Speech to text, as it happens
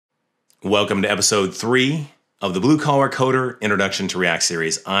Welcome to episode 3 of the Blue Collar Coder Introduction to React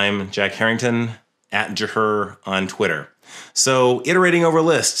series. I'm Jack Harrington, at Jaher on Twitter. So iterating over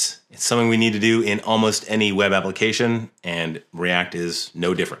lists, it's something we need to do in almost any web application, and React is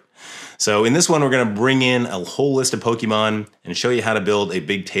no different. So in this one, we're going to bring in a whole list of Pokemon and show you how to build a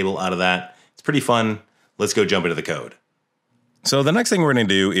big table out of that. It's pretty fun. Let's go jump into the code. So the next thing we're going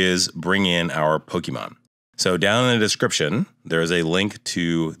to do is bring in our Pokemon. So down in the description, there is a link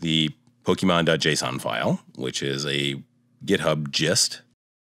to the Pokemon.json file, which is a GitHub gist.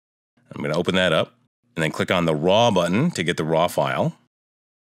 I'm going to open that up and then click on the raw button to get the raw file.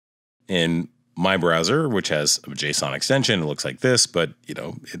 In my browser, which has a JSON extension, it looks like this, but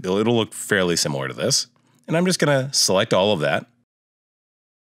it'll look fairly similar to this. And I'm just going to select all of that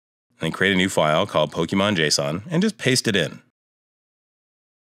and create a new file called Pokemon.json and just paste it in.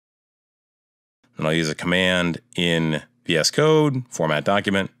 And I'll use a command in VS Code, format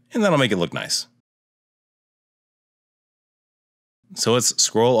document, and that'll make it look nice. So let's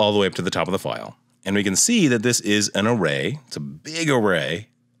scroll all the way up to the top of the file. And we can see that this is an array. It's a big array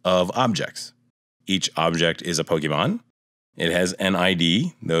of objects. Each object is a Pokemon. It has an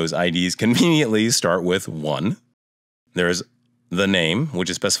ID. Those IDs conveniently start with 1. There's the name, which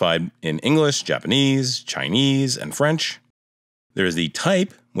is specified in English, Japanese, Chinese, and French. There's the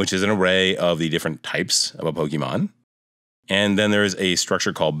type, which is an array of the different types of a Pokemon. And then there's a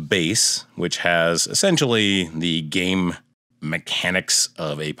structure called base, which has essentially the game mechanics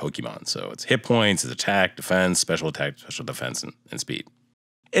of a Pokemon. So it's hit points, it's attack, defense, special defense, and speed.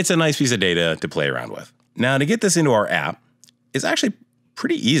 It's a nice piece of data to play around with. Now, to get this into our app, it's actually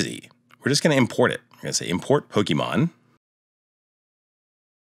pretty easy. We're just going to import it. We're going to say import Pokemon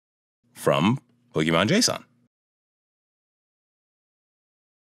from Pokemon.json.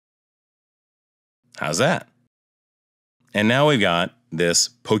 How's that? And now we've got this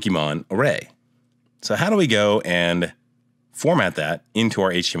Pokemon array. So how do we go and format that into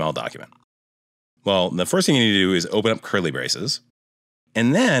our HTML document? Well, the first thing you need to do is open up curly braces.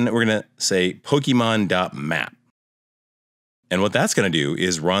 And then we're going to say Pokemon.map. And what that's going to do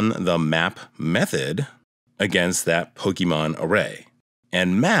is run the map method against that Pokemon array.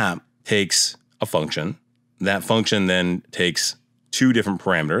 And map takes a function. That function then takes 2 different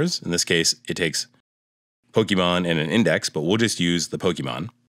parameters. In this case, it takes Pokemon and an index, but we'll just use the Pokemon.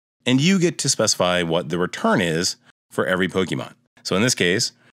 And you get to specify what the return is for every Pokemon. So in this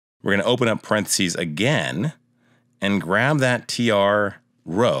case, we're going to open up parentheses again and grab that tr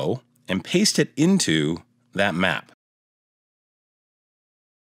row and paste it into that map.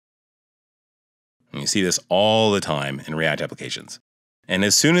 And you see this all the time in React applications. And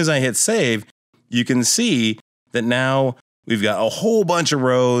as soon as I hit save, you can see that now we've got a whole bunch of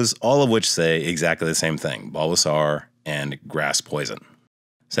rows, all of which say exactly the same thing, Bulbasaur and grass poison.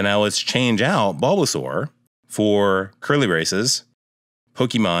 So now let's change out Bulbasaur for curly braces,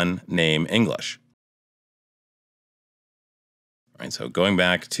 Pokemon name English. All right, so going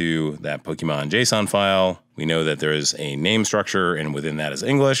back to that Pokemon.json file, we know that there is a name structure, and within that is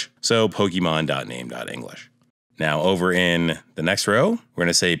English, so Pokemon.name.english. Now over in the next row, we're going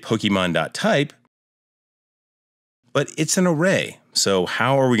to say Pokemon.type, but it's an array. So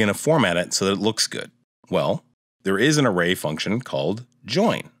how are we going to format it so that it looks good? Well, there is an array function called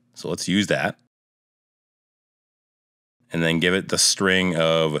join. So let's use that. And then give it the string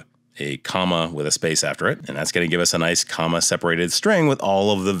of a comma with a space after it. And that's going to give us a nice comma separated string with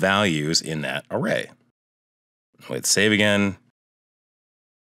all of the values in that array. Let's save again.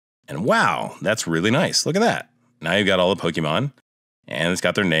 And wow, that's really nice. Look at that. Now you've got all the Pokemon and it's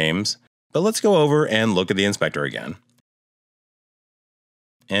got their names. But let's go over and look at the inspector again.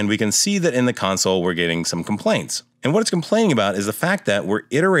 And we can see that in the console, we're getting some complaints. And what it's complaining about is the fact that we're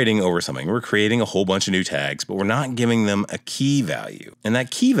iterating over something. We're creating a whole bunch of new tags, but we're not giving them a key value. And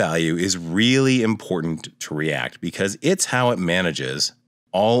that key value is really important to React because it's how it manages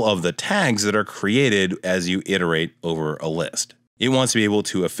all of the tags that are created as you iterate over a list. It wants to be able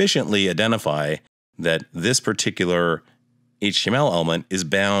to efficiently identify that this particular HTML element is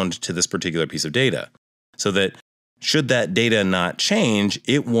bound to this particular piece of data, so that should that data not change,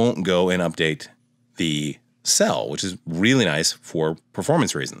 it won't go and update the cell, which is really nice for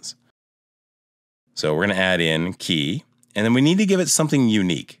performance reasons. So we're going to add in key, and then we need to give it something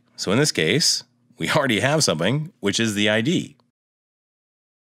unique. So in this case, we already have something, which is the ID.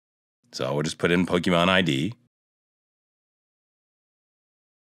 So we'll just put in Pokemon ID.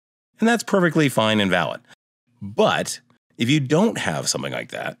 And that's perfectly fine and valid. But if you don't have something like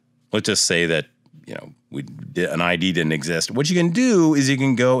that, let's just say that an ID didn't exist. What you can do is you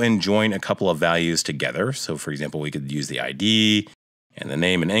can go and join a couple of values together. So for example, we could use the ID and the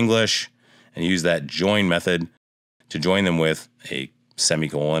name in English, and use that join method to join them with a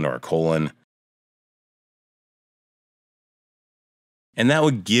semicolon or a colon. And that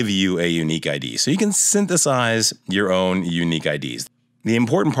would give you a unique ID. So you can synthesize your own unique IDs. The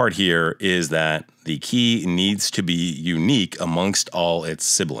important part here is that the key needs to be unique amongst all its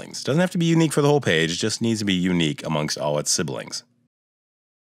siblings. It doesn't have to be unique for the whole page, it just needs to be unique amongst all its siblings.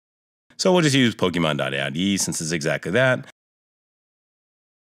 So we'll just use Pokemon.id since it's exactly that.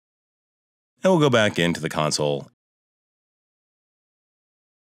 And we'll go back into the console.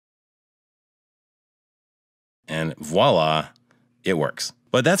 And voila, it works.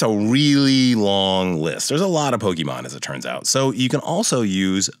 But that's a really long list. There's a lot of Pokemon, as it turns out. So you can also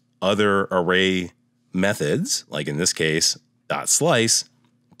use other array methods, like in this case, .slice,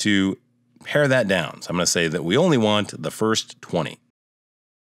 to pare that down. So I'm going to say that we only want the first 20.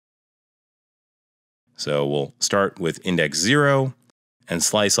 So we'll start with index 0 and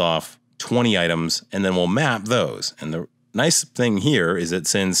slice off 20 items, and then we'll map those. And the nice thing here is that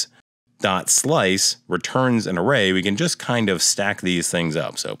since .slice returns an array, we can just kind of stack these things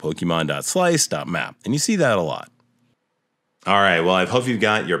up. So Pokemon.slice.map, and you see that a lot. All right, well, I hope you've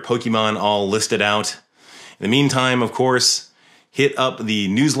got your Pokemon all listed out. In the meantime, of course, hit up the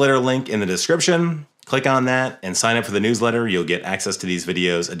newsletter link in the description. Click on that and sign up for the newsletter. You'll get access to these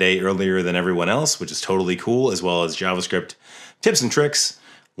videos a day earlier than everyone else, which is totally cool, as well as JavaScript tips and tricks,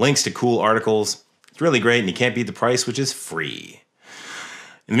 links to cool articles. It's really great, and you can't beat the price, which is free.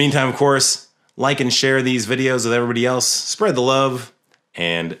 In the meantime, of course, like and share these videos with everybody else, spread the love,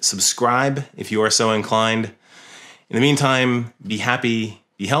 and subscribe if you are so inclined. In the meantime, be happy,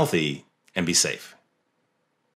 be healthy, and be safe.